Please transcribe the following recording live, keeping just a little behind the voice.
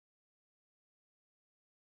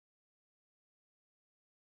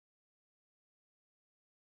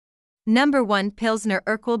Number 1. Pilsner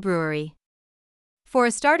Urquell Brewery. For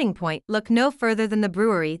a starting point, look no further than the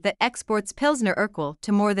brewery that exports Pilsner Urquell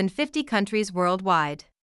to more than 50 countries worldwide.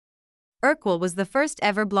 Urquell was the first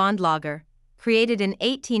ever blonde lager, created in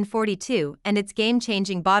 1842, and its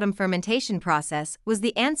game-changing bottom fermentation process was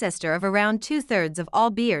the ancestor of around 2/3 of all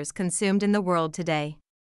beers consumed in the world today.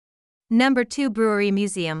 Number 2. Brewery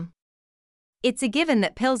Museum. It's a given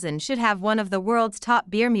that Pilsen should have one of the world's top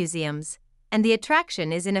beer museums, and the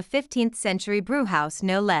attraction is in a 15th century brewhouse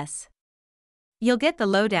no less. You'll get the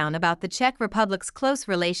lowdown about the Czech Republic's close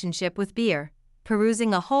relationship with beer,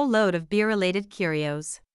 perusing a whole load of beer-related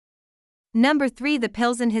curios. Number 3. The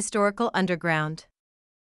Pilsen Historical Underground.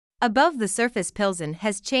 Above the surface, Pilsen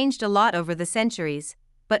has changed a lot over the centuries,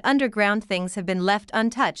 but underground things have been left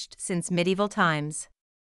untouched since medieval times.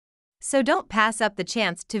 So don't pass up the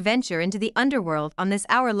chance to venture into the underworld on this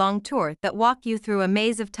hour-long tour that walk you through a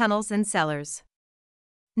maze of tunnels and cellars.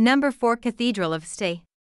 Number 4. Cathedral of St.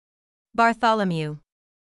 Bartholomew.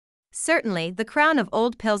 Certainly the crown of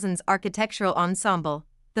Old Pilsen's architectural ensemble,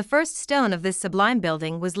 the first stone of this sublime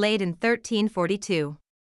building was laid in 1342.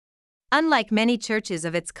 Unlike many churches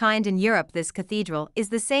of its kind in Europe, this cathedral is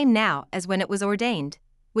the same now as when it was ordained,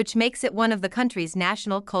 which makes it one of the country's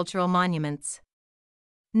national cultural monuments.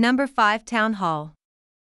 Number 5. Town Hall.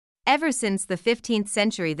 Ever since the 15th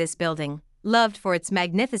century, this building, loved for its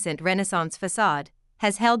magnificent Renaissance facade,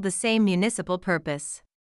 has held the same municipal purpose.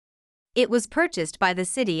 It was purchased by the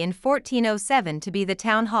city in 1407 to be the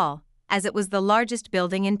town hall, as it was the largest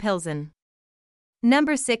building in Pilsen.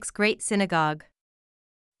 Number 6. Great Synagogue.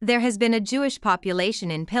 There has been a Jewish population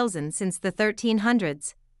in Pilsen since the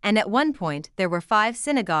 1300s, and at one point there were 5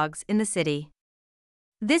 synagogues in the city.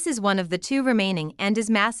 This is one of the 2 remaining and is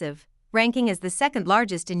massive, ranking as the second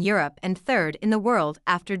largest in Europe and third in the world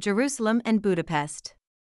after Jerusalem and Budapest.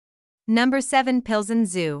 Number 7. Pilsen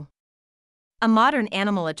Zoo. A modern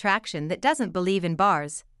animal attraction that doesn't believe in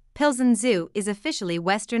bars, Pilsen Zoo is officially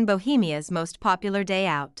Western Bohemia's most popular day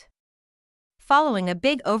out. Following a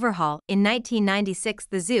big overhaul in 1996,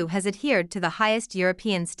 the zoo has adhered to the highest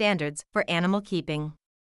European standards for animal keeping.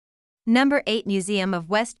 Number 8. Museum of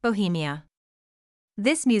West Bohemia.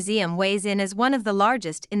 This museum weighs in as one of the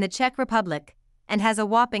largest in the Czech Republic and has a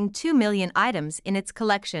whopping 2 million items in its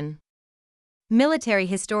collection. Military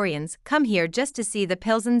historians come here just to see the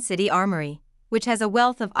Pilsen City Armory, which has a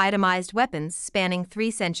wealth of itemized weapons spanning 3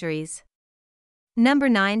 centuries. Number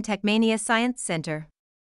 9. Techmania Science Center.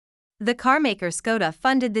 The carmaker Skoda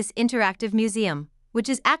funded this interactive museum, which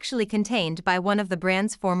is actually contained by one of the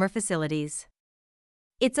brand's former facilities.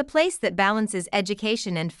 It's a place that balances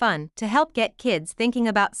education and fun to help get kids thinking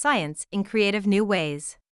about science in creative new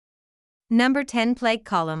ways. Number 10. Plague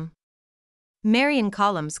Column. Marian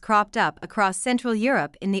columns cropped up across Central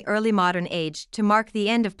Europe in the early modern age to mark the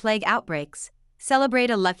end of plague outbreaks,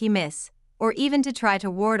 celebrate a lucky miss, or even to try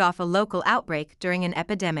to ward off a local outbreak during an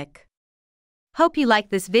epidemic. Hope you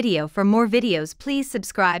liked this video. For more videos, please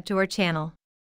subscribe to our channel.